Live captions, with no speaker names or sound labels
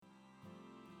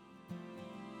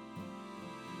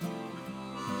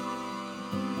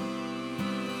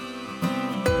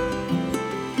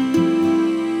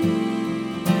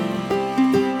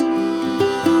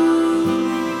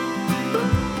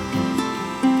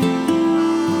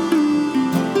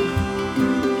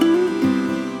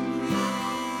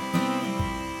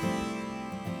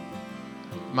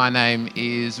My name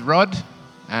is Rod,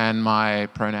 and my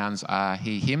pronouns are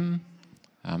he, him.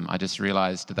 I just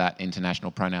realised that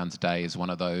International Pronouns Day is one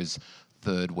of those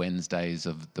third Wednesdays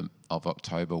of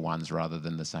October ones rather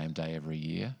than the same day every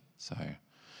year. So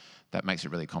that makes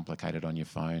it really complicated on your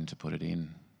phone to put it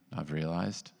in, I've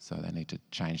realised. So they need to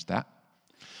change that.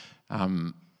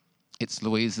 It's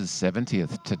Louise's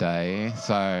 70th today,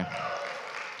 so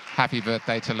happy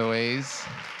birthday to Louise.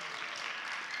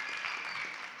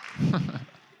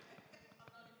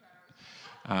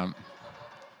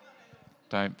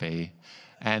 Don't be.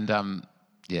 And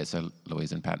so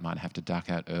Louise and Pat might have to duck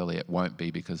out early. It won't be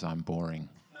because I'm boring,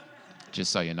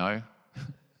 just so you know.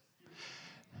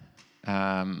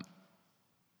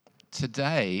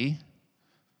 Today,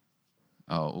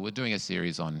 we're doing a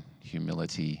series on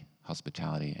humility,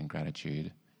 hospitality, and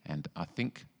gratitude. And I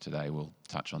think today we'll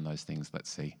touch on those things. Let's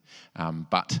see.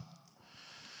 But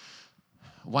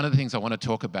one of the things I want to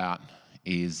talk about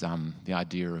is the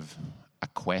idea of a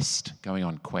quest, going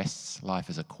on quests. Life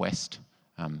is a quest,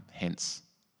 hence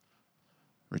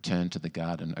Return to the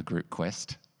Garden, a group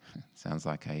quest. Sounds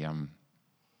like a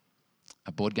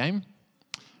board game.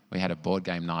 We had a board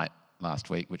game night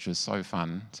last week, which was so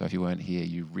fun. So if you weren't here,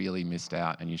 you really missed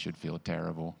out and you should feel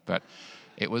terrible. But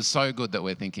it was so good that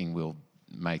we're thinking we'll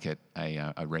make it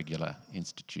a regular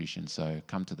institution. So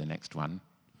come to the next one.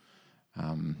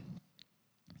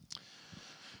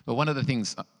 But one of the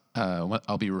things what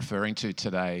I'll be referring to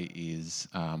today is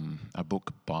a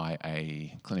book by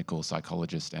a clinical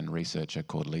psychologist and researcher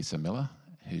called Lisa Miller,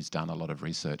 who's done a lot of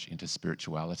research into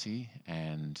spirituality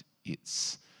and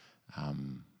its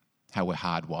how we're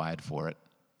hardwired for it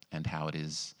and how it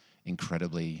is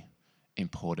incredibly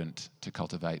important to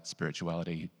cultivate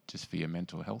spirituality just for your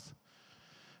mental health.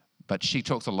 But she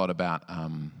talks a lot about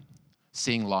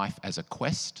seeing life as a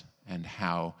quest and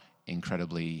how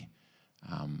incredibly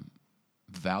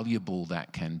valuable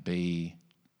that can be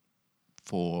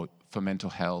for mental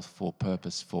health, for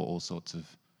purpose, for all sorts of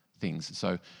things.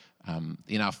 So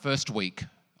in our first week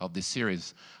of this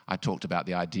series, I talked about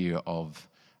the idea of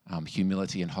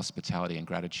humility and hospitality and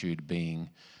gratitude being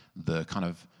the kind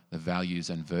of the values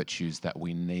and virtues that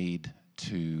we need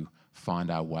to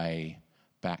find our way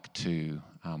back to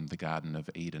the Garden of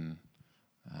Eden.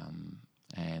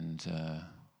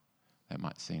 That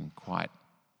might seem quite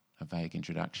a vague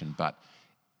introduction, but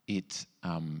it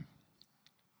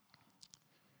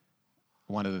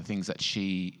one of the things that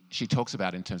she talks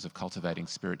about in terms of cultivating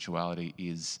spirituality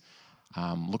is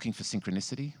looking for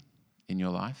synchronicity in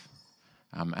your life.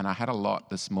 And I had a lot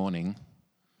this morning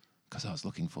because I was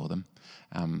looking for them.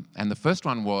 And the first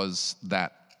one was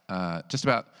that just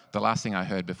about the last thing I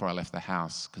heard before I left the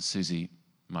house, because Susie,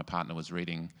 my partner, was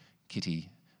reading Kitty,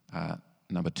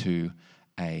 number 2,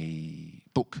 a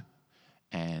book.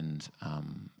 And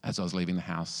as I was leaving the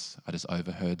house, I just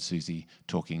overheard Susie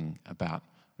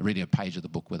reading a page of the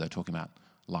book where they're talking about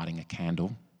lighting a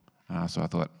candle. So I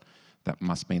thought that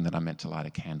must mean that I meant to light a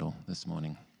candle this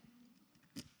morning.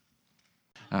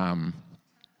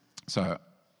 So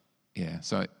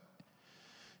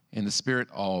in the spirit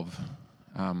of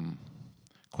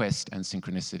quest and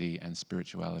synchronicity and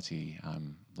spirituality,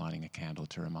 lighting a candle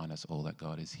to remind us all that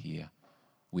God is here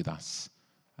with us.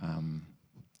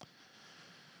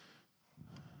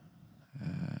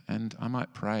 And I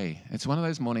might pray. It's one of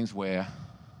those mornings where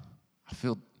I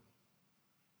feel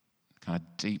kind of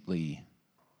deeply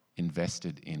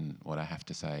invested in what I have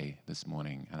to say this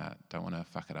morning, and I don't want to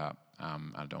fuck it up.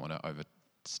 I don't want to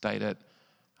overstate it.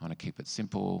 I want to keep it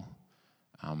simple,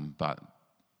 but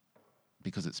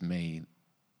because it's me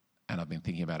and I've been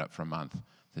thinking about it for a month,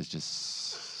 there's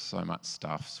just so much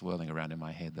stuff swirling around in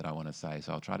my head that I want to say,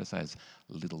 so I'll try to say as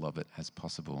little of it as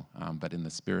possible. But in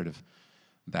the spirit of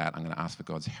that, I'm going to ask for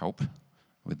God's help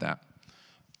with that.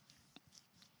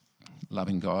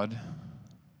 Loving God,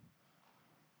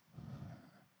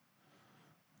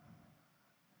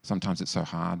 sometimes it's so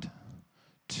hard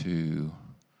to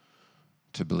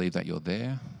believe that you're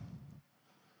there.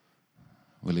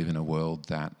 We live in a world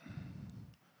that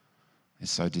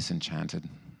is so disenchanted,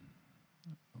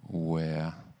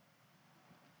 where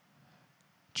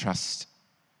trust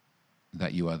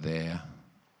that you are there,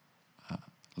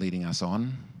 leading us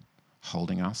on,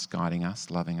 holding us, guiding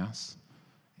us, loving us.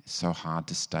 It's so hard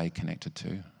to stay connected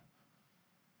to.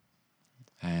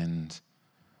 And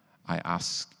I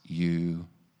ask you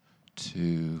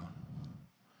to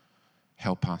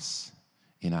help us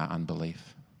in our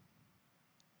unbelief.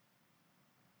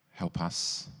 Help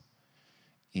us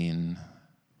in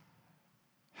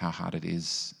how hard it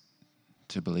is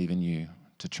to believe in you,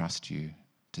 to trust you,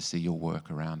 to see your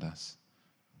work around us.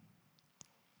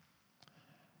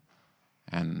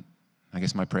 And I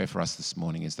guess my prayer for us this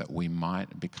morning is that we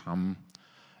might become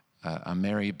a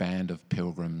merry band of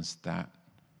pilgrims that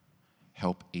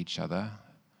help each other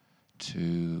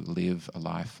to live a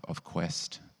life of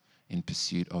quest in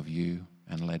pursuit of you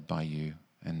and led by you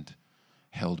and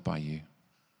held by you.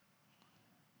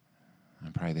 I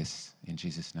pray this in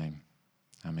Jesus' name.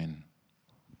 Amen.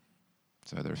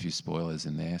 So there are a few spoilers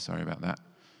in there. Sorry about that.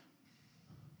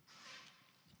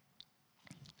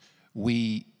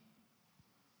 We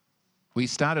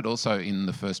started also in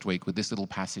the first week with this little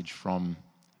passage from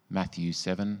Matthew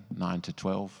 7, 9 to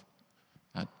 12.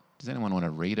 Does anyone want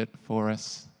to read it for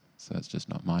us? So it's just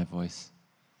not my voice.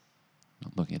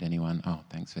 Not looking at anyone. Oh,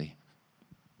 thanks, V.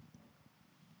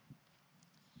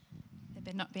 There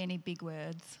better not be any big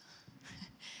words.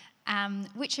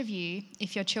 Which of you,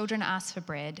 if your children ask for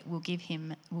bread, will give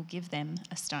them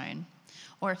a stone?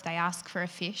 Or if they ask for a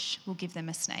fish, will give them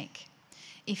a snake?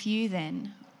 If you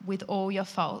then, with all your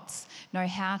faults, know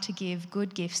how to give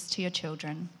good gifts to your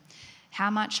children, how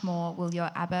much more will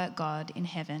your Abba God in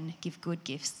heaven give good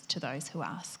gifts to those who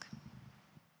ask?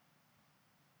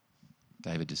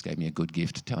 David just gave me a good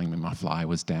gift telling me my fly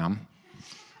was down.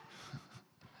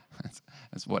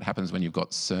 That's what happens when you've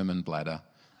got sermon bladder.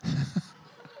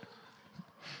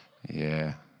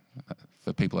 Yeah.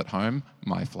 For people at home,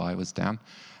 my fly was down.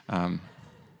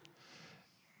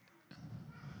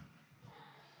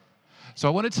 So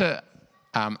I wanted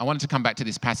to come back to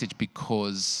this passage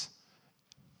because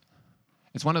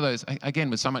it's one of those, again,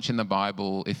 with so much in the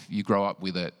Bible, if you grow up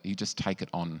with it, you just take it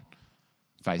on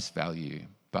face value.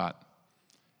 But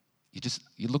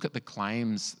you look at the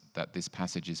claims that this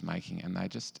passage is making, and they're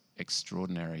just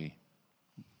extraordinary,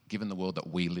 given the world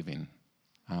that we live in.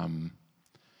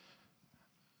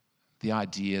 The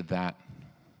idea that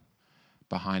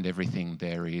behind everything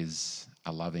there is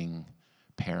a loving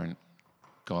parent,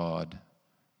 God,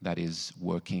 that is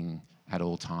working at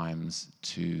all times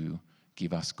to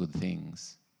give us good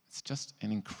things. It's just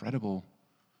an incredible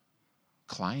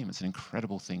claim. It's an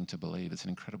incredible thing to believe. It's an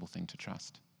incredible thing to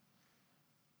trust.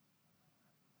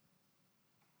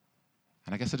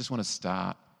 And I guess I just want to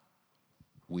start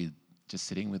with just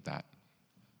sitting with that.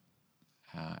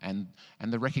 And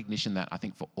the recognition that I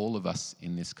think for all of us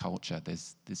in this culture,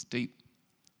 there's this deep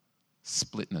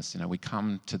splitness. We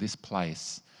come to this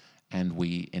place and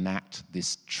we enact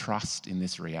this trust in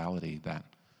this reality that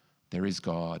there is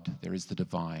God, there is the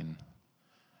divine,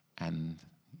 and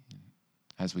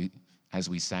as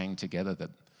we sang together,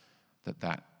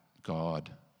 that God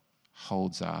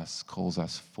holds us, calls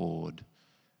us forward,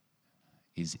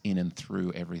 is in and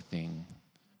through everything,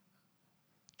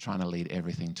 trying to lead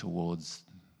everything towards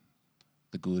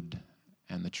the good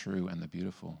and the true and the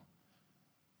beautiful.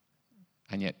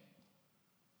 And yet,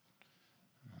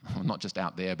 not just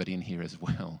out there, but in here as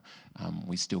well,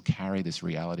 we still carry this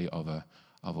reality of a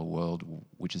world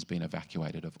which has been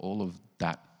evacuated of all of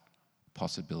that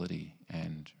possibility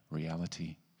and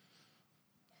reality.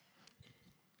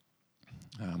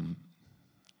 I'll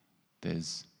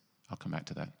come back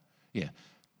to that. Yeah.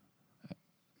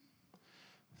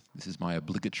 This is my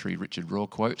obligatory Richard Rohr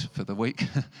quote for the week.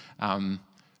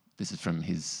 This is from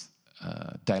his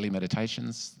daily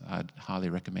meditations. I'd highly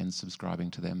recommend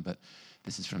subscribing to them, but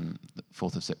this is from the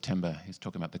 4th of September. He's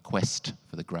talking about the quest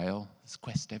for the Grail. There's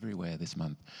quest everywhere this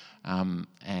month.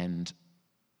 And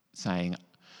saying,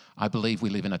 I believe we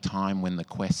live in a time when the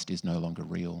quest is no longer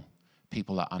real.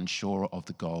 People are unsure of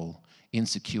the goal,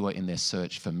 insecure in their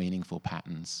search for meaningful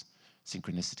patterns,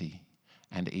 synchronicity,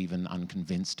 and even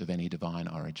unconvinced of any divine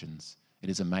origins. It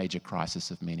is a major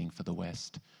crisis of meaning for the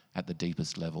West. At the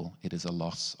deepest level, it is a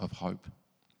loss of hope.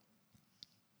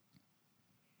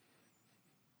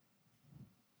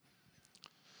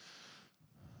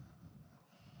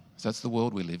 So that's the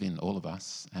world we live in, all of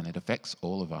us, and it affects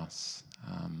all of us.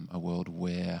 A world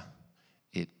where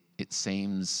it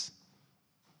seems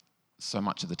so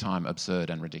much of the time absurd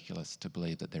and ridiculous to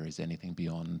believe that there is anything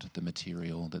beyond the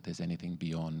material, that there's anything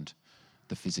beyond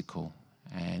the physical.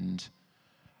 And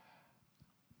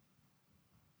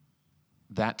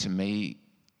that to me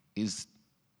is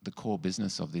the core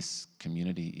business of this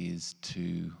community, is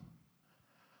to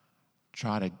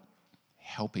try to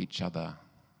help each other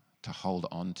to hold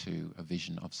on to a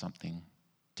vision of something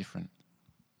different.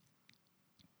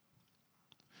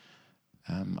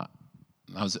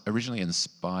 I was originally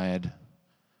inspired,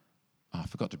 I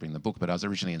forgot to bring the book, but I was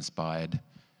originally inspired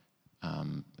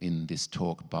in this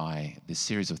talk by this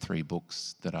series of 3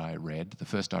 books that I read. The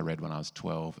first I read when I was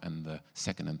 12, and the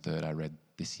second and third I read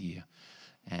this year.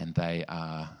 And they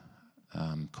are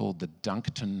called the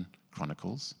Duncton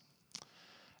Chronicles.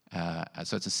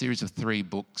 So it's a series of 3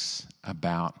 books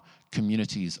about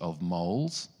communities of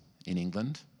moles in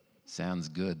England. Sounds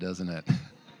good, doesn't it?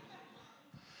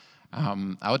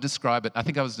 I would describe it, I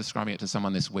think I was describing it to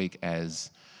someone this week as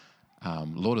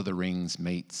Lord of the Rings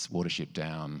meets Watership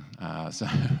Down. So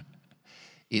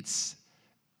it's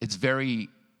very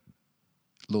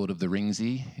Lord of the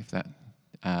Ringsy, if that.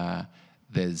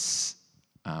 There's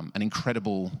an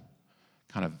incredible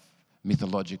kind of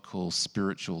mythological,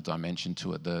 spiritual dimension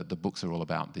to it. The books are all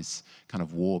about this kind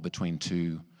of war between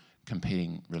two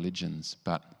competing religions.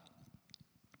 But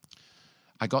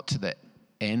I got to the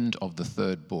end of the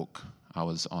third book. I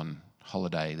was on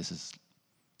holiday. This is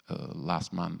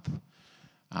last month.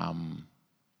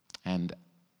 And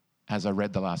as I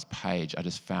read the last page, I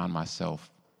just found myself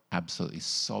absolutely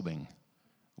sobbing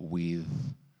with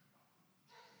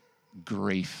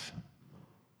grief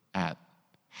at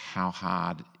how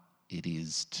hard it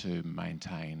is to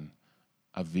maintain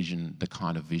a vision, the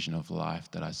kind of vision of life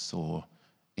that I saw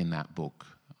in that book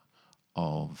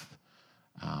of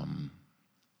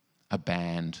a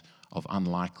band of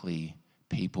unlikely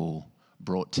people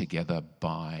brought together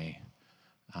by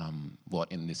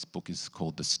what in this book is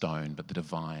called the stone, but the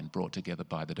divine, brought together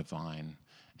by the divine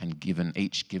and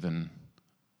each given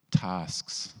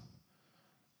tasks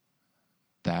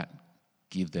that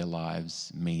give their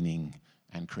lives meaning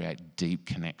and create deep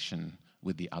connection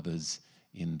with the others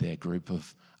in their group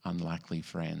of unlikely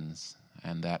friends,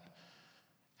 and that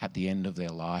at the end of their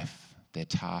life, their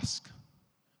task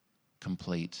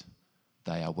complete,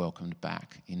 they are welcomed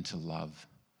back into love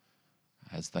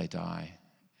as they die.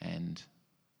 And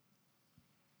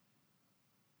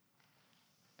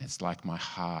it's like my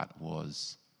heart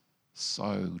was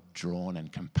so drawn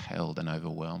and compelled and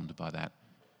overwhelmed by that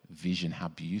vision, how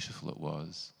beautiful it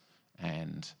was,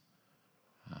 and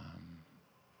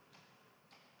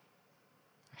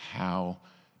how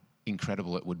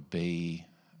incredible it would be,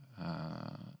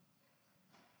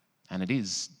 and it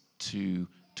is to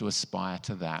aspire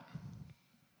to that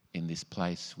in this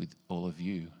place with all of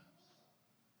you.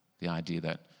 The idea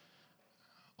that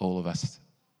all of us,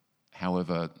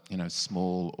 however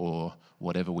small or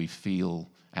whatever we feel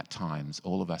at times,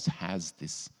 all of us has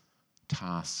this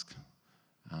task,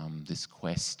 this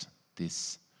quest,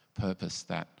 this purpose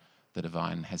that the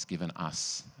divine has given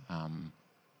us,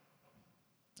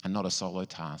 and not a solo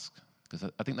task. Because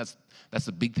I think that's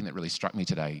the big thing that really struck me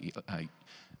today.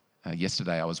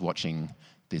 Yesterday I was watching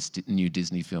this new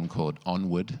Disney film called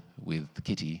Onward with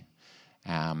Kitty,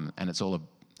 and it's all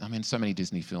so many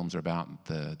Disney films are about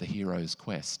the hero's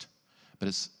quest, but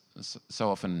it's so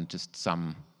often just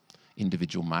some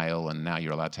individual male, and now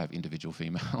you're allowed to have individual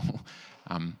female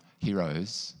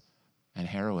heroes and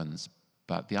heroines.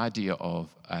 But the idea of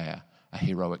a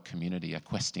heroic community, a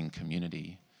questing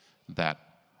community that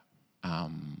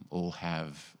all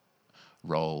have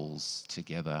roles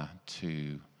together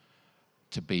to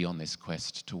be on this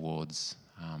quest towards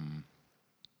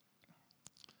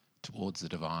the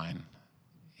divine.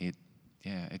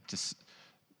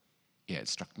 It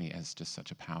struck me as just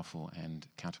such a powerful and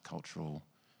countercultural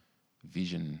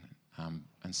vision,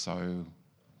 and so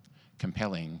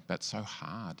compelling, but so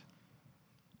hard.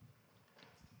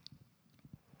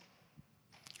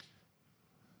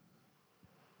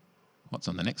 What's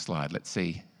on the next slide? Let's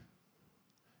see.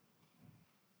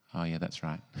 Oh yeah, that's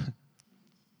right.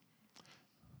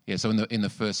 Yeah, so in the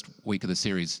first week of the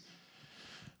series,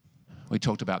 we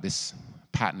talked about this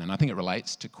pattern, and I think it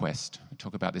relates to Quest. We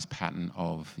talk about this pattern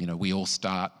of, we all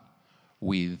start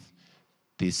with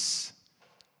this,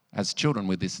 as children,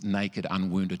 with this naked,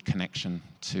 unwounded connection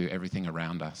to everything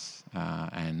around us.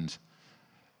 And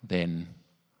then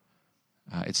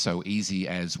it's so easy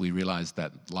as we realize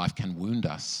that life can wound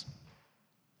us.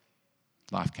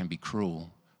 Life can be cruel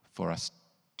for us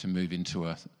to move into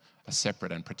a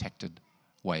separate and protected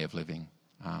way of living,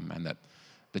 and that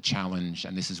the challenge,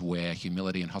 and this is where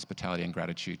humility and hospitality and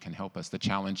gratitude can help us, the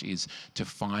challenge is to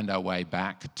find our way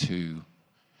back to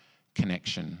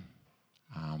connection,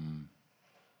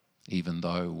 even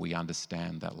though we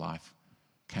understand that life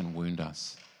can wound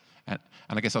us. And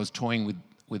I guess I was toying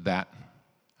with that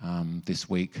this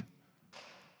week,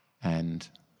 and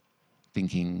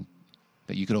thinking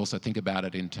that you could also think about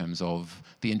it in terms of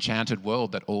the enchanted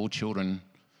world that all children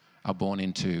are born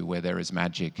into, where there is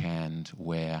magic and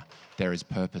where there is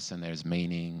purpose and there is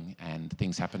meaning and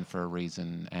things happen for a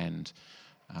reason. And,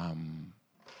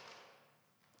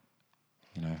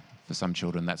 for some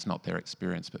children that's not their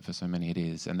experience, but for so many it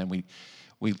is. And then we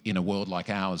in a world like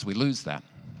ours, we lose that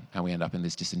and we end up in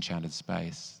this disenchanted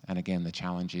space. And again, the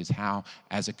challenge is how,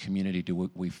 as a community, do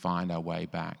we find our way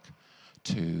back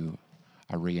to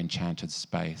a re-enchanted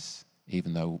space,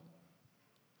 even though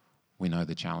we know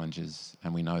the challenges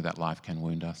and we know that life can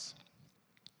wound us.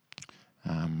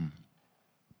 And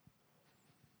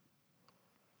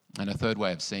a third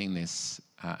way of seeing this,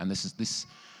 and this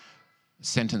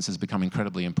sentence has become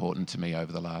incredibly important to me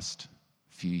over the last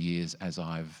few years as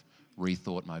I've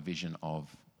rethought my vision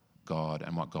of God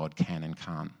and what God can and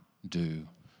can't do.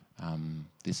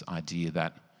 This idea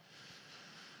that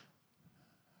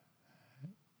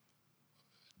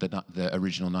the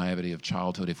original naivety of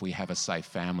childhood, if we have a safe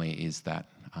family, is that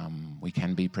we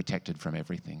can be protected from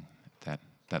everything, that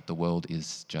the world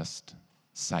is just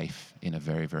safe in a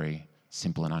very, very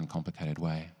simple and uncomplicated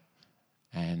way.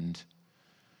 And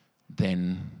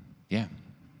then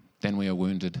we are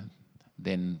wounded.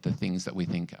 Then the things that we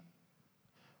think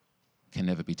can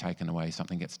never be taken away,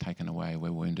 something gets taken away,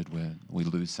 we're wounded, we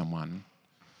lose someone.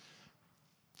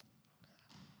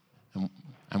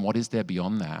 And what is there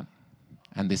beyond that?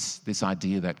 And this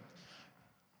idea that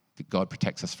God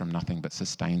protects us from nothing but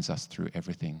sustains us through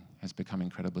everything has become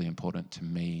incredibly important to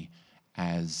me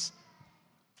as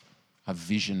a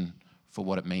vision for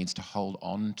what it means to hold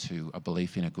on to a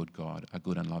belief in a good God, a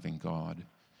good and loving God,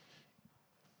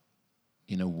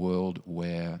 in a world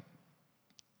where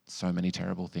so many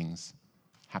terrible things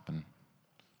happen.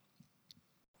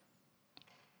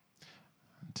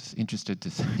 I'm just interested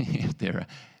to see if there are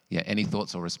any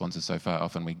thoughts or responses so far.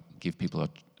 Often we give people a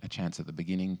chance at the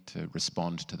beginning to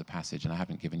respond to the passage, and I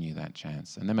haven't given you that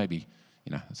chance. And there may be,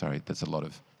 there's a lot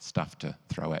of stuff to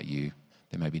throw at you.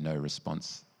 There may be no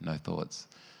response, no thoughts.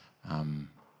 I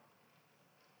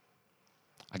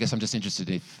guess I'm just interested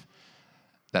if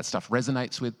that stuff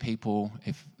resonates with people,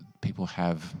 if people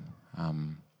have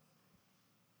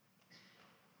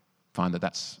find that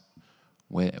that's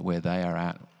where they are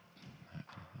at,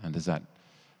 and there's that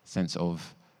sense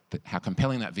of how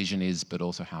compelling that vision is, but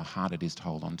also how hard it is to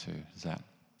hold on to. Does that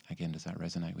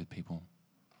resonate with people?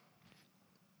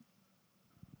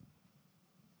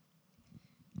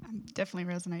 Definitely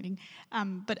resonating.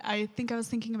 But I think I was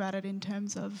thinking about it in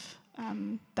terms of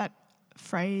that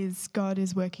phrase, God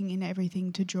is working in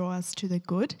everything to draw us to the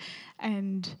good.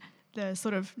 And the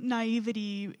sort of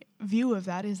naivety view of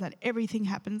that is that everything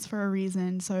happens for a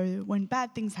reason. So when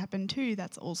bad things happen too,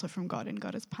 that's also from God, and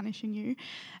God is punishing you.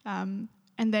 And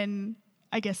then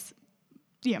I guess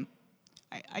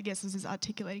this is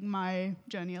articulating my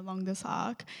journey along this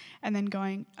arc, and then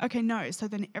going, okay, no, so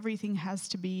then everything has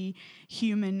to be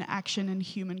human action and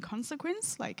human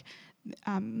consequence. Like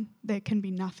there can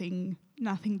be nothing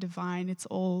divine. It's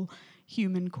all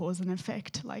human cause and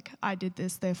effect. Like I did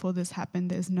this, therefore this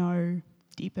happened. There's no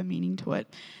deeper meaning to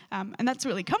it. And that's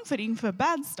really comforting for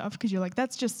bad stuff, because you're like,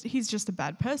 he's just a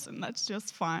bad person. That's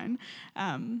just fine.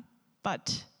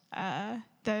 But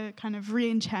the kind of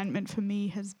re-enchantment for me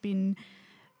has been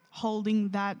holding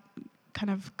that kind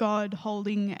of God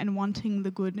holding and wanting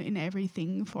the good in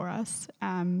everything for us.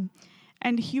 And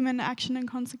human action and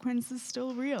consequence is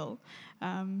still real.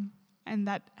 And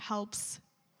that helps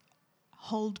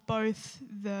hold both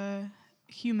the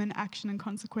human action and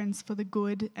consequence for the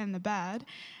good and the bad,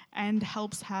 and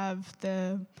helps have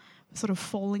the sort of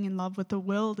falling in love with the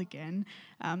world again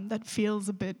that feels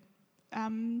a bit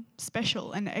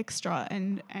special and extra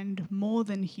and more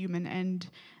than human, and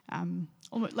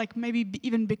almost like maybe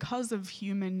even because of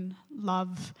human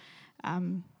love.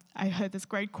 I heard this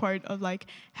great quote of like,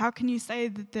 how can you say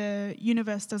that the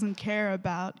universe doesn't care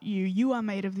about you? You are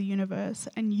made of the universe,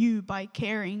 and you, by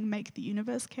caring, make the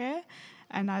universe care.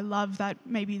 And I love that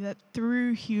maybe that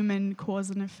through human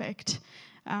cause and effect,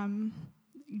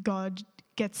 God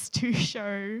gets to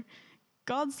show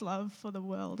God's love for the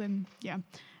world. And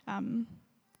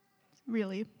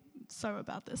really so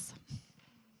about this.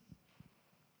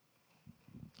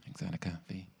 Thanks, Annika.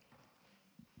 V?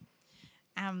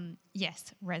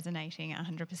 Yes, resonating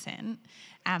 100%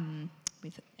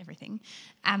 with everything.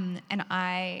 And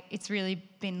it's really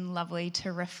been lovely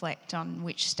to reflect on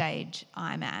which stage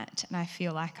I'm at. And I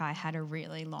feel like I had a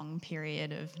really long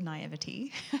period of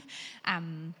naivety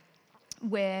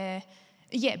but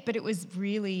it was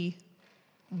really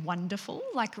wonderful.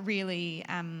 Like really,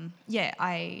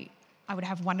 I would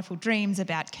have wonderful dreams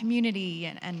about community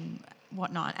and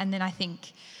whatnot. And then I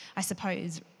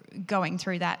suppose, going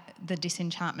through the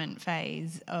disenchantment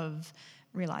phase of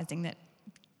realising that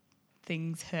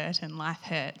things hurt and life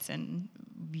hurts and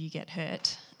you get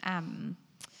hurt. And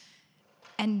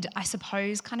I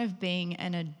suppose kind of being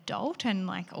an adult and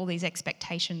like all these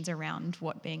expectations around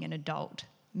what being an adult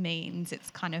means,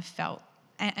 it's kind of felt,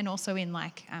 and also in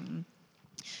like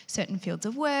certain fields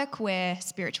of work where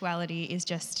spirituality is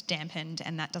just dampened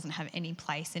and that doesn't have any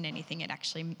place in anything. It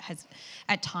actually has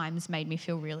at times made me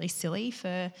feel really silly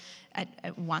for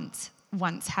at once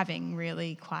having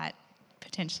really quite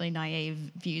potentially naive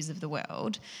views of the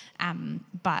world.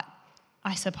 But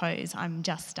I suppose I'm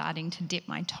just starting to dip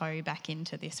my toe back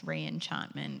into this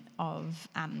re-enchantment of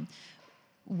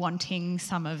wanting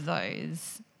some of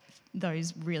those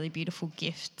really beautiful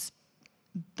gifts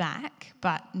back,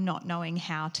 but not knowing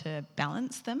how to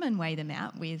balance them and weigh them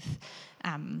out with,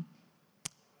 I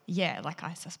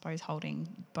suppose holding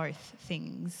both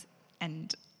things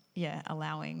and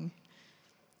allowing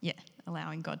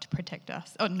God to protect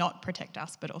us, or not protect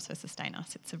us, but also sustain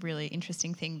us. It's a really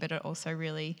interesting thing, but it also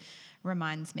really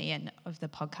reminds me and of the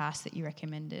podcast that you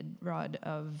recommended, Rod,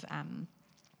 of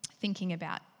thinking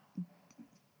about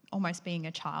almost being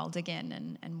a child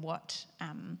again, and what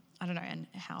and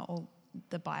how all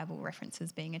the Bible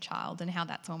references being a child, and how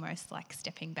that's almost like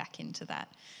stepping back into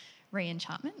that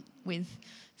re-enchantment with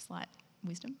slight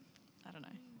wisdom. I don't know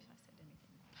if I said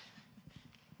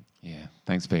anything. Yeah,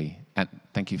 thanks, V. And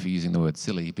thank you for using the word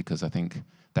silly, because I think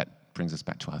that brings us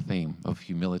back to our theme of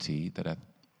humility, that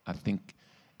I think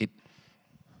it,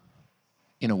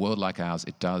 in a world like ours,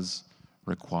 it does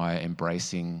require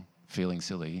embracing feeling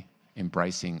silly,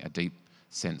 embracing a deep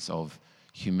sense of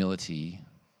humility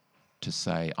to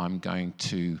say, I'm going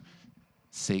to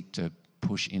seek to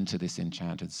push into this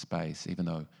enchanted space, even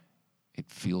though it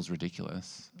feels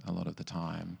ridiculous a lot of the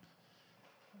time.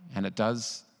 And it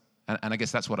does, and I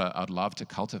guess that's what I'd love to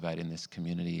cultivate in this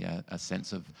community, a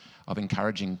sense of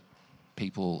encouraging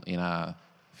people in our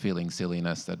feeling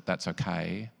silliness, that's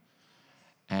okay.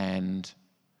 And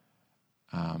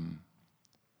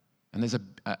there's a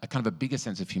kind of a bigger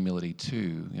sense of humility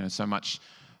too. You know, so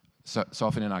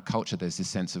often in our culture, there's this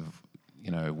sense of,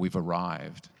 we've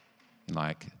arrived,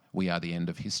 like we are the end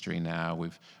of history now.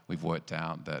 We've worked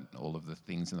out that all of the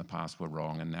things in the past were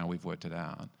wrong, and now we've worked it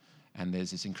out. And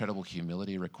there's this incredible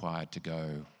humility required to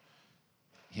go,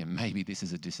 maybe this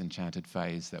is a disenchanted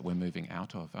phase that we're moving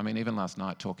out of. I mean, even last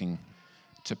night, talking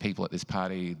to people at this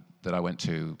party that I went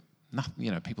to,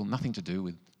 people nothing to do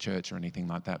with church or anything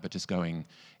like that, but just going,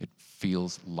 it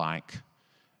feels like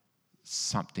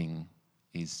something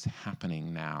is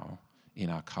happening now in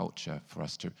our culture for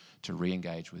us to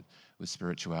re-engage with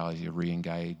spirituality, to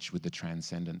re-engage with the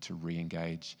transcendent, to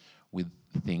re-engage with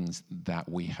things that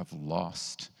we have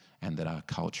lost and that our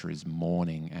culture is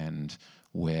mourning, and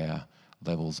where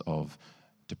levels of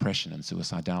depression and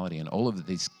suicidality and all of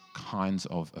these kinds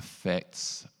of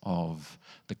effects of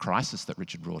the crisis that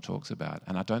Richard Rohr talks about.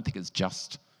 And I don't think it's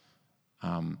just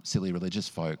silly religious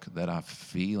folk that are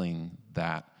feeling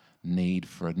that need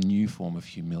for a new form of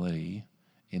humility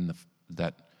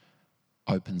that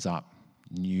opens up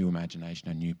new imagination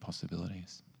and new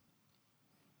possibilities.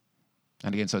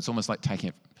 And again, so it's almost like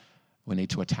we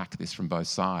need to attack this from both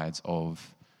sides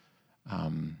of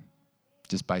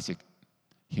just basic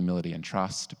humility and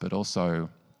trust, but also,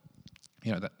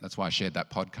 that's why I shared that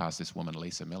podcast, this woman,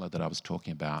 Lisa Miller, that I was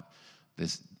talking about.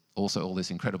 There's also all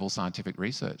this incredible scientific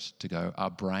research to go, our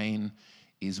brain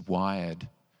is wired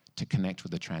to connect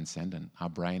with the transcendent. Our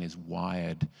brain is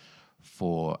wired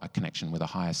for a connection with a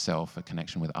higher self, a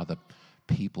connection with other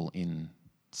people in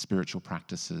spiritual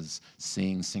practices,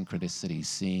 seeing synchronicity,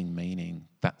 seeing meaning.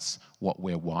 That's what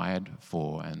we're wired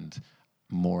for, and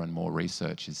more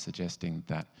research is suggesting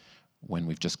that when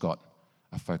we've just got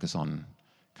a focus on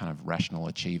kind of rational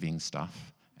achieving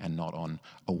stuff and not on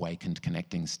awakened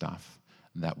connecting stuff,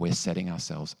 that we're setting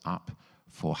ourselves up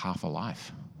for half a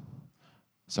life.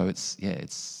 So it's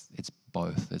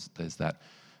both. There's that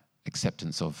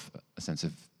acceptance of a sense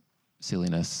of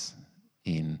silliness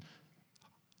in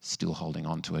still holding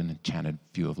on to an enchanted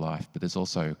view of life, but there's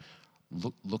also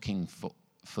looking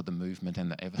for the movement and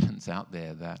the evidence out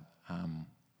there that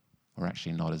we're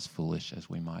actually not as foolish as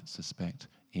we might suspect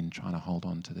in trying to hold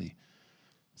on to the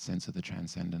sense of the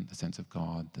transcendent, the sense of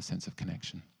God, the sense of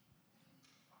connection.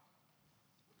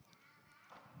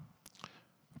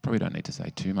 I probably don't need to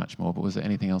say too much more, but was there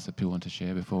anything else that people want to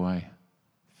share before I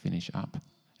finish up?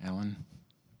 Alan?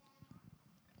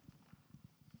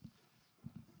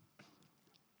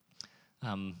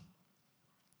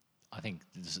 I think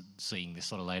seeing this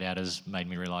sort of laid out has made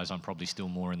me realise I'm probably still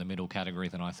more in the middle category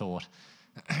than I thought.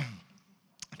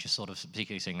 Just sort of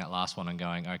particularly seeing that last one and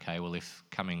going, okay, well, if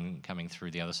coming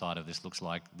through the other side of this looks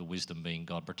like the wisdom being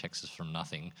God protects us from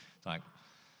nothing, it's like,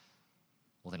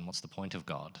 well, then what's the point of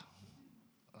God?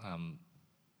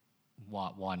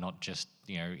 Why not just,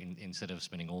 instead of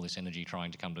spending all this energy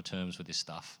trying to come to terms with this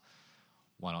stuff,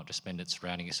 why not just spend it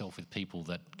surrounding yourself with people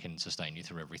that can sustain you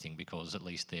through everything, because at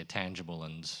least they're tangible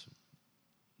and,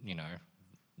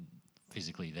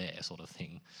 physically there sort of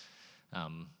thing,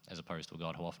 as opposed to a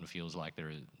God who often feels like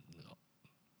there's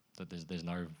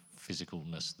no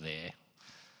physicalness there.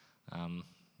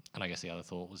 And I guess the other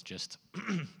thought was just,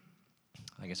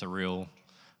 I guess, a real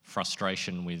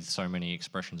frustration with so many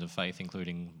expressions of faith,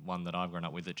 including one that I've grown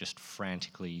up with that just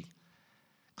frantically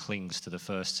clings to the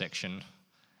first section.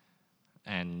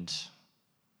 And,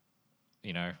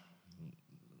 you know,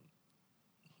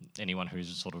 anyone who's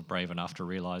sort of brave enough to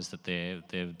realise that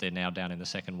they're now down in the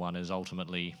second one is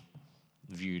ultimately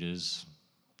viewed as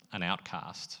an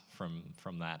outcast from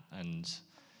that. And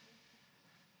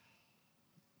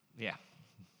yeah,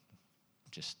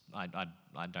 just I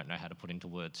don't know how to put into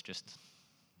words just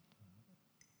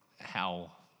how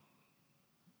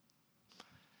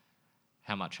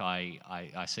much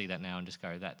I see that now and just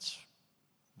go, that's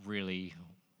really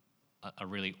a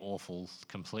really awful,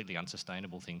 completely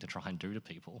unsustainable thing to try and do to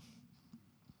people.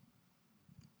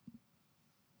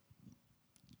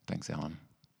 Thanks, Alan.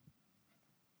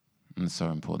 And it's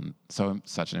so important,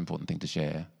 such an important thing to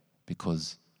share,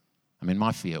 because, I mean,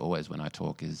 my fear always when I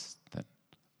talk is that,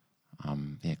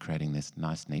 creating this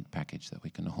nice, neat package that we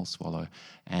can all swallow,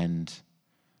 and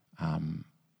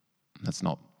that's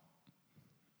not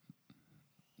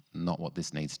what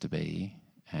this needs to be.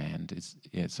 And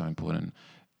it's so important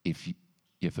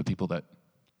for people that,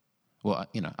 well,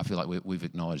 I feel like we've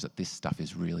acknowledged that this stuff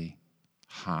is really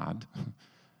hard,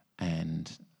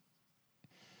 and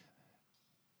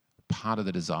part of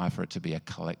the desire for it to be a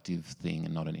collective thing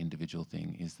and not an individual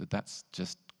thing is that's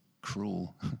just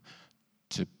cruel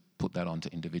to put that onto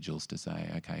individuals, to say,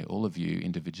 okay, all of you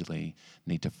individually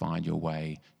need to find your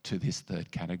way to this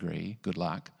third category. Good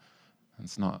luck.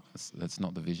 That's not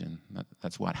the vision.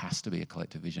 That's why it has to be a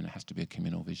collective vision. It has to be a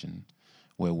communal vision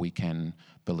where we can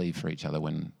believe for each other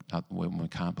when we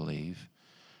can't believe,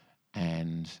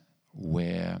 and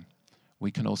where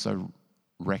we can also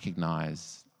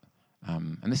recognise,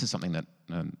 and this is something that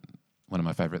one of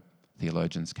my favourite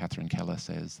theologians, Catherine Keller,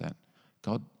 says, that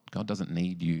God doesn't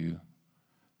need you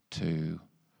to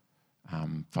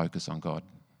focus on God.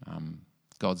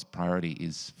 God's priority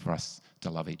is for us to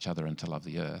love each other and to love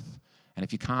the earth. And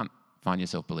if you can't find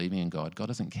yourself believing in God, God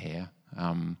doesn't care.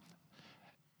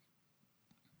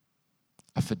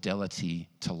 A fidelity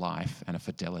to life and a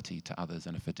fidelity to others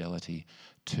and a fidelity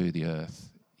to the earth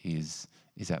is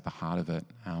at the heart of it.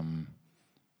 And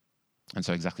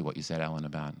so exactly what you said, Alan,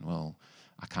 about, well,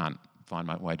 I can't find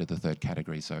my way to the third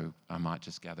category, so I might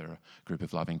just gather a group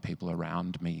of loving people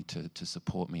around me to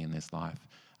support me in this life.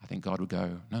 I think God would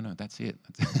go, no, that's it.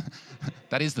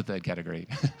 That is the third category.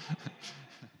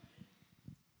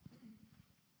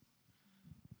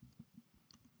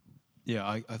 Yeah,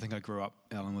 I think I grew up,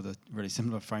 Alan, with a really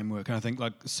similar framework. And I think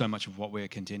like so much of what we're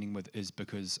contending with is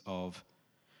because of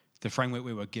the framework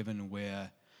we were given, where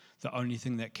the only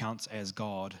thing that counts as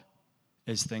God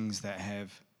is things that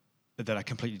are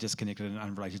completely disconnected and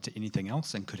unrelated to anything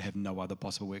else and could have no other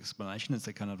possible explanation. It's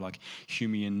the kind of like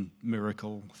Humean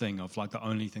miracle thing of like the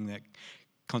only thing that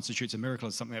constitutes a miracle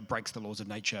is something that breaks the laws of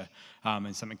nature,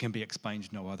 and something can be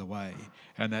explained no other way.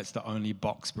 And that's the only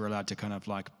box we're allowed to kind of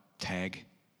like tag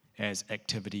as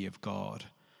activity of God,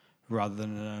 rather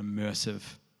than an immersive,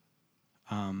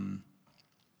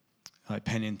 like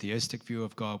panentheistic view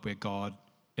of God, where God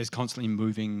is constantly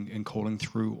moving and calling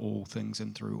through all things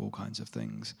and through all kinds of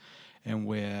things, and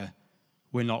where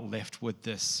we're not left with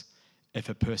this, if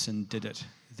a person did it,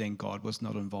 then God was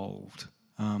not involved.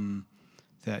 When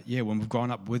we've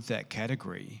grown up with that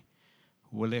category,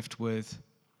 we're left with,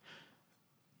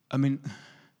 I mean,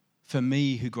 for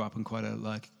me, who grew up in quite a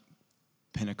like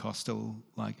Pentecostal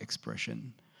like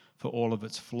expression, for all of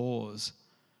its flaws,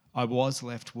 I was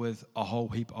left with a whole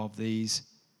heap of these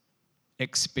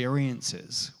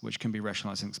experiences which can be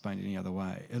rationalized and explained any other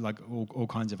way, like all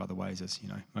kinds of other ways, as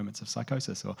moments of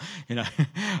psychosis or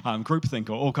groupthink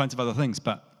or all kinds of other things,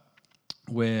 but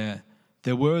where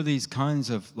there were these kinds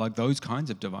of those kinds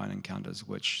of divine encounters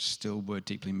which still were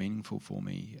deeply meaningful for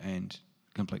me and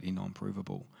completely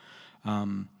non-provable,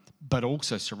 but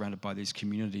also surrounded by these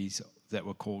communities that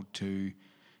were called to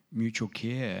mutual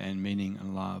care and meaning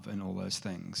and love and all those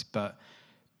things. But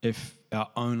if our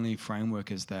only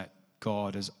framework is that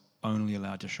God is only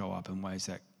allowed to show up in ways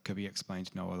that could be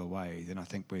explained no other way, then I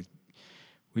think we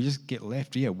just get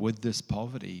left with this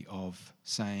poverty of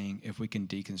saying, if we can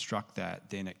deconstruct that,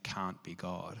 then it can't be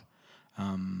God.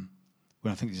 When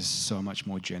I think there's so much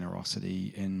more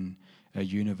generosity in a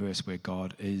universe where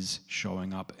God is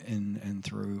showing up in and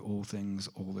through all things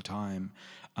all the time.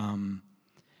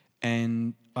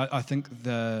 And I think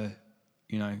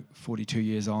 42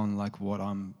 years on, like what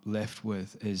I'm left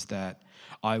with is that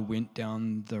I went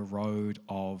down the road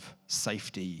of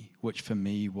safety, which for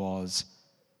me was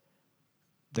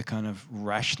the kind of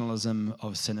rationalism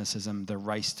of cynicism, the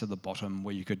race to the bottom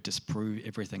where you could disprove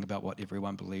everything about what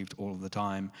everyone believed all of the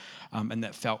time. And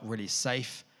that felt really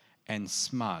safe and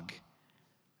smug.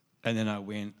 And then I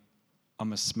went,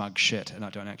 I'm a smug shit and I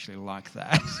don't actually like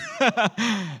that.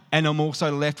 And I'm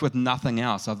also left with nothing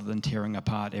else other than tearing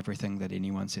apart everything that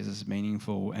anyone says is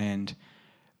meaningful. And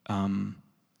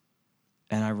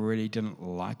I really didn't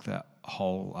like that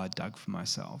hole I dug for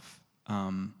myself.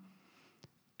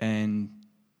 And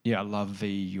yeah, I love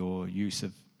your use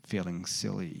of feeling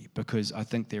silly, because I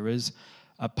think there is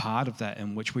a part of that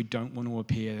in which we don't want to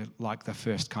appear like the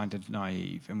first kind of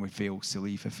naive, and we feel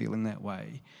silly for feeling that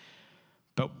way.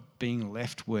 But being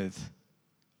left with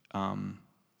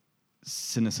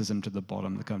cynicism to the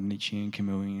bottom, the kind of Nietzschean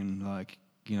Camusian, like,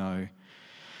 you know,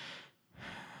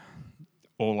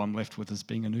 all I'm left with is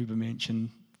being an Ubermensch and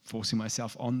forcing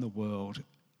myself on the world,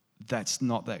 that's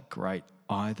not that great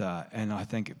either. And I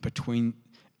think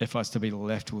if I was to be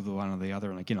left with one or the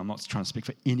other, and again, I'm not trying to speak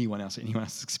for anyone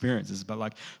else's experiences, but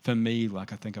like for me,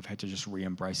 like I think I've had to just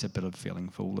re-embrace a bit of feeling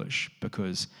foolish,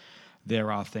 because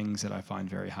there are things that I find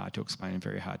very hard to explain and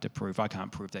very hard to prove. I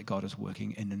can't prove that God is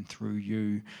working in and through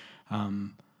you,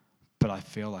 but I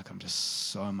feel like I'm just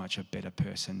so much a better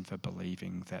person for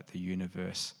believing that the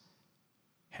universe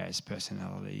has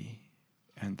personality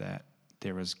and that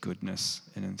there is goodness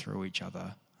in and through each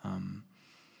other.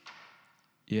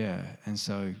 And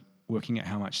so working at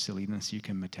how much silliness you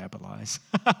can metabolize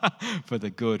for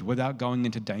the good without going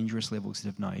into dangerous levels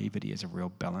of naivety is a real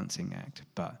balancing act.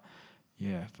 But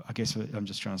yeah, I guess I'm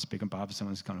just trying to speak on behalf of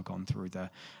someone who's kind of gone through the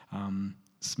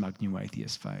smug new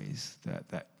atheist phase.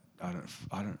 That I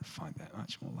don't find that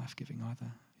much more life-giving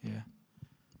either. Yeah.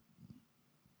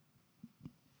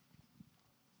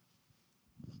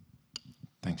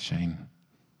 Thanks, Shane.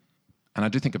 And I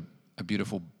do think a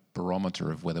beautiful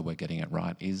barometer of whether we're getting it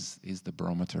right is the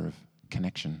barometer of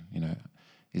connection. You know,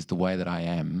 is the way that I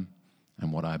am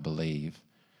and what I believe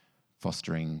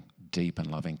fostering deep and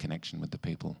loving connection with the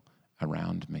people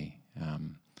around me.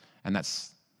 And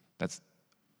that's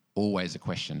always a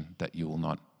question that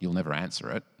you'll never answer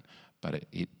it, but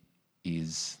it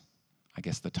is, I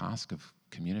guess, the task of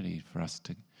community for us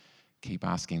to keep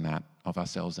asking that of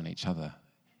ourselves and each other.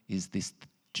 Is this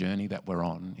journey that we're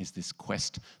on, is this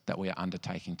quest that we are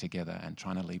undertaking together and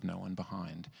trying to leave no one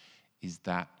behind, is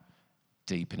that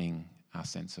deepening our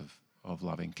sense of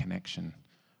loving connection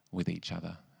with each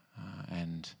other?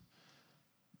 And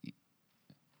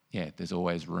yeah, there's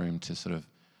always room to sort of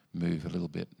move a little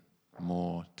bit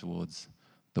more towards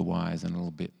the wise and a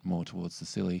little bit more towards the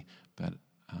silly, but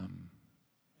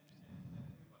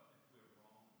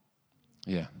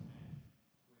yeah.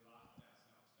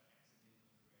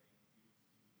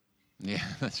 Yeah,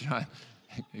 that's right.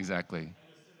 Exactly.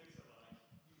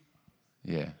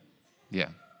 Yeah,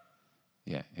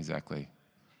 exactly.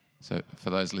 So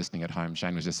for those listening at home,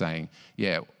 Shane was just saying,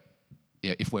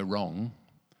 if we're wrong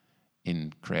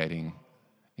in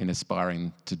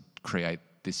aspiring to create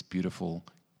this beautiful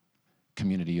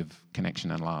community of connection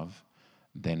and love,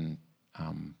 then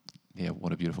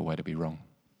what a beautiful way to be wrong.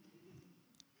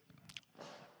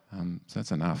 So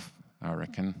that's enough, I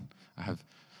reckon. I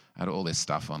had all this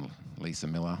stuff on Lisa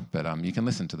Miller, but you can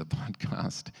listen to the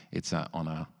podcast. It's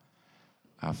on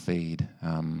our feed.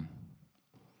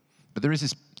 But there is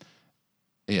this,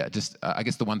 I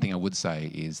guess the one thing I would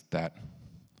say is that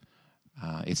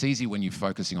it's easy when you're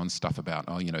focusing on stuff about,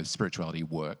 spirituality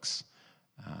works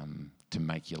to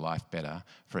make your life better,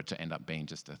 for it to end up being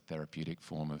just a therapeutic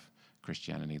form of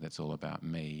Christianity that's all about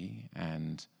me.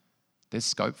 And there's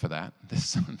scope for that.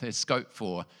 There's scope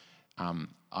for...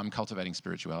 I'm cultivating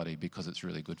spirituality because it's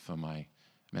really good for my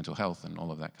mental health and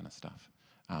all of that kind of stuff,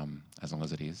 as long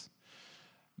as it is.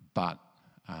 But,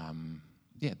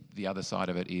 the other side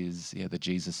of it is, the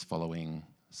Jesus-following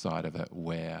side of it,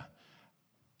 where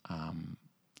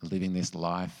living this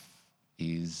life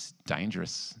is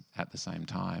dangerous at the same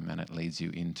time, and it leads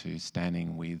you into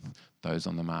standing with those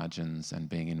on the margins and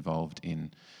being involved in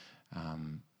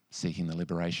seeking the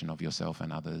liberation of yourself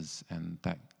and others, and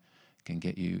that can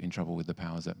get you in trouble with the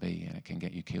powers that be, and it can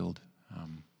get you killed.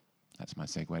 That's my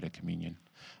segue to communion.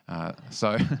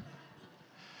 So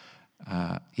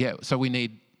we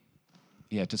need,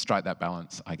 to strike that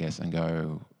balance, I guess, and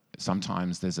go,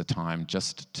 sometimes there's a time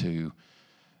just to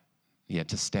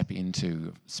step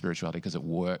into spirituality because it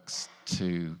works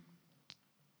to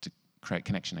create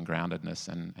connection and groundedness,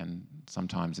 and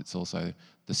sometimes it's also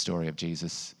the story of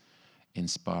Jesus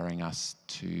inspiring us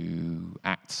to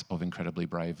acts of incredibly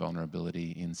brave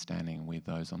vulnerability in standing with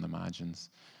those on the margins.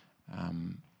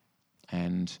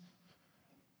 And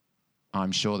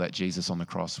I'm sure that Jesus on the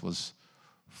cross was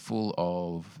full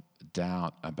of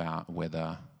doubt about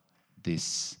whether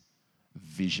this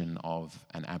vision of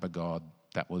an Abba God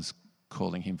that was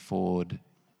calling him forward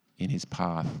in his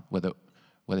path, whether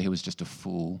he was just a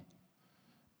fool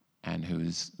and who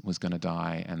was going to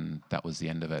die, and that was the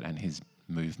end of it, and his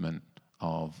movement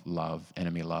of love,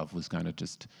 enemy love, was going to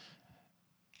just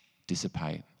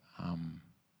dissipate.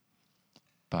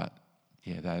 But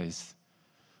yeah, that is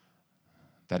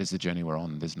the journey we're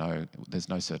on. There's no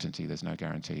certainty, there's no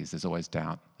guarantees, there's always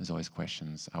doubt, there's always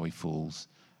questions. Are we fools?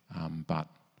 But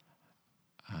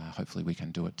hopefully we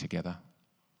can do it together,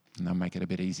 and that'll make it a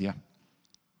bit easier.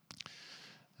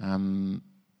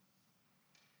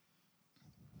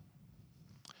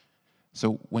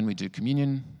 So when we do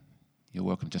communion, you're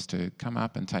welcome just to come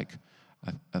up and take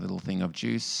a little thing of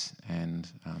juice,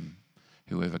 and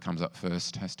whoever comes up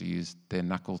first has to use their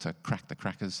knuckle to crack the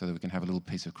crackers so that we can have a little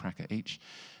piece of cracker each.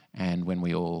 And when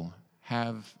we all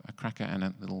have a cracker and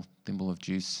a little thimble of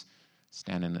juice,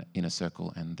 stand in a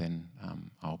circle, and then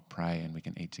I'll pray and we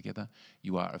can eat together.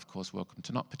 You are, of course, welcome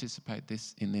to not participate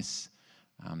in this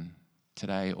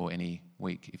today or any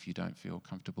week if you don't feel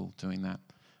comfortable doing that.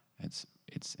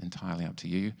 It's entirely up to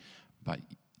you, but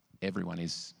everyone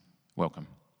is welcome.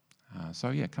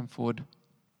 So yeah, come forward.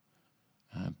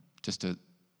 Just to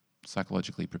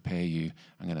psychologically prepare you,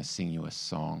 I'm going to sing you a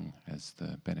song as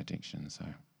the benediction. So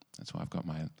that's why I've got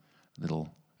my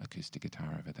little acoustic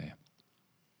guitar over there.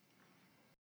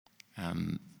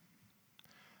 I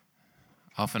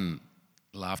often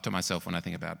laugh to myself when I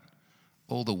think about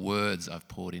all the words I've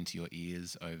poured into your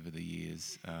ears over the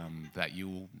years that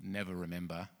you'll never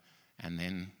remember, and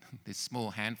then this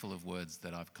small handful of words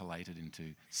that I've collated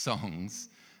into songs,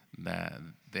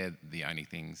 they're the only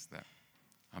things that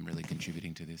I'm really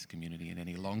contributing to this community in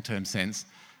any long-term sense.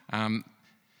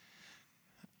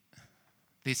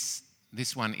 This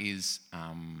one is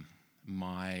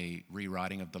my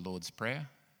rewriting of the Lord's Prayer.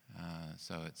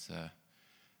 So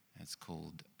it's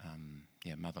called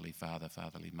Motherly Father,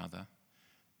 Fatherly Mother.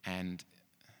 And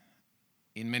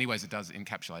in many ways it does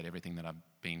encapsulate everything that I've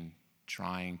been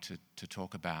trying to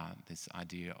talk about, this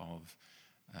idea of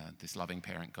this loving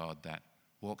parent God that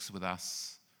walks with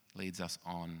us, leads us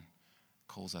on,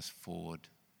 calls us forward,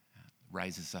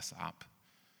 raises us up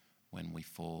when we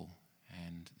fall.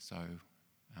 And so,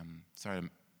 sorry to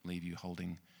leave you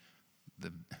holding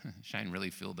the... Shane really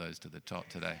filled those to the top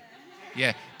today.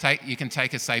 Yeah, you can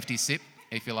take a safety sip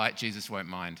if you like, Jesus won't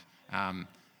mind. And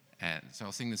so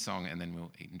I'll sing this song and then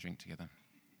we'll eat and drink together.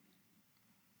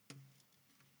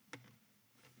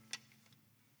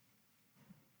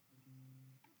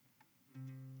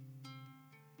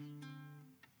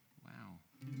 Wow.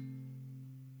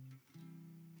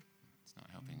 It's not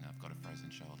helping, I've got a frozen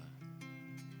shoulder.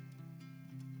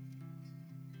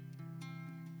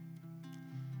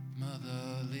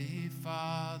 Motherly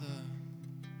Father,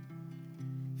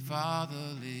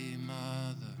 Fatherly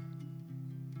Mother,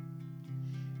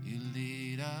 you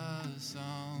lead us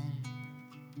on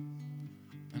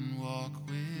and walk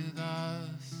with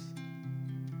us.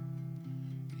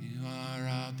 You are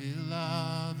our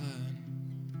beloved,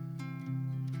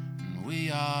 and we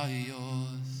are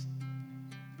yours.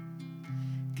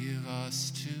 Give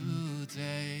us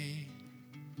today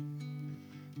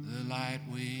the light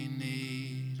we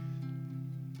need.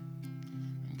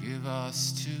 Give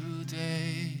us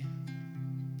today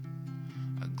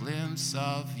a glimpse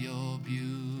of your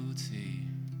beauty,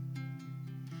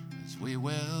 as we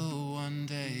will one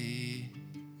day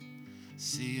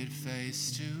see it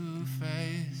face to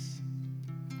face.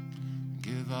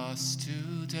 Give us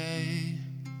today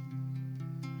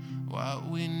what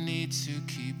we need to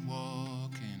keep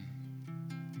walking,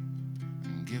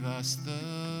 and give us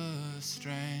the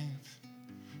strength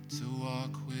to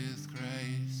walk with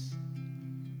grace.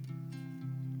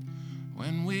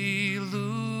 When we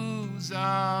lose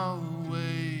our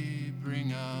way,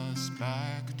 bring us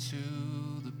back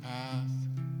to the path,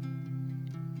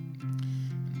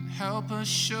 and help us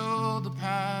show the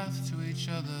path to each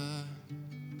other.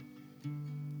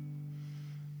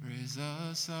 Raise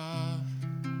us up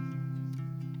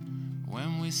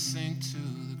when we sink to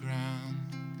the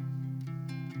ground,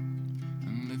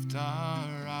 and lift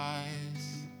our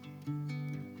eyes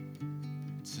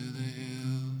to the hills.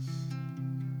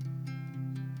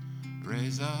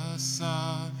 Raise us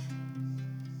up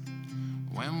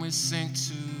when we sink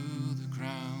to the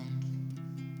ground,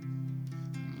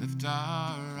 and lift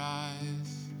our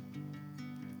eyes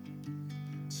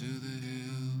to the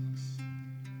hills,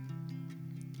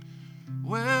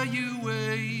 where you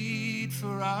wait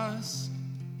for us,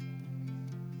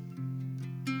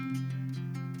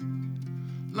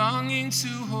 longing to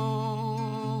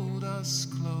hold us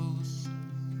close,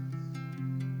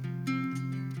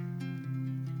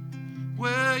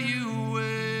 where you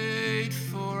wait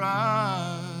for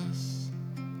us,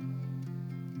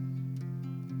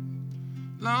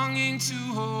 longing to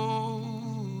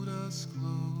hold us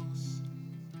close,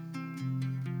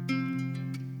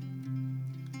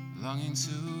 longing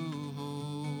to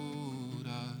hold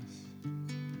us.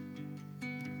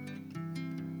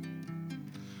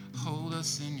 Hold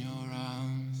us in your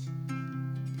arms.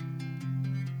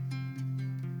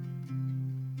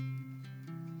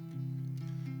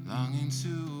 Longing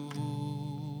to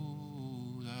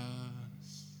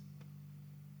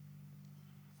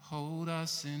hold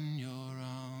us in your arms.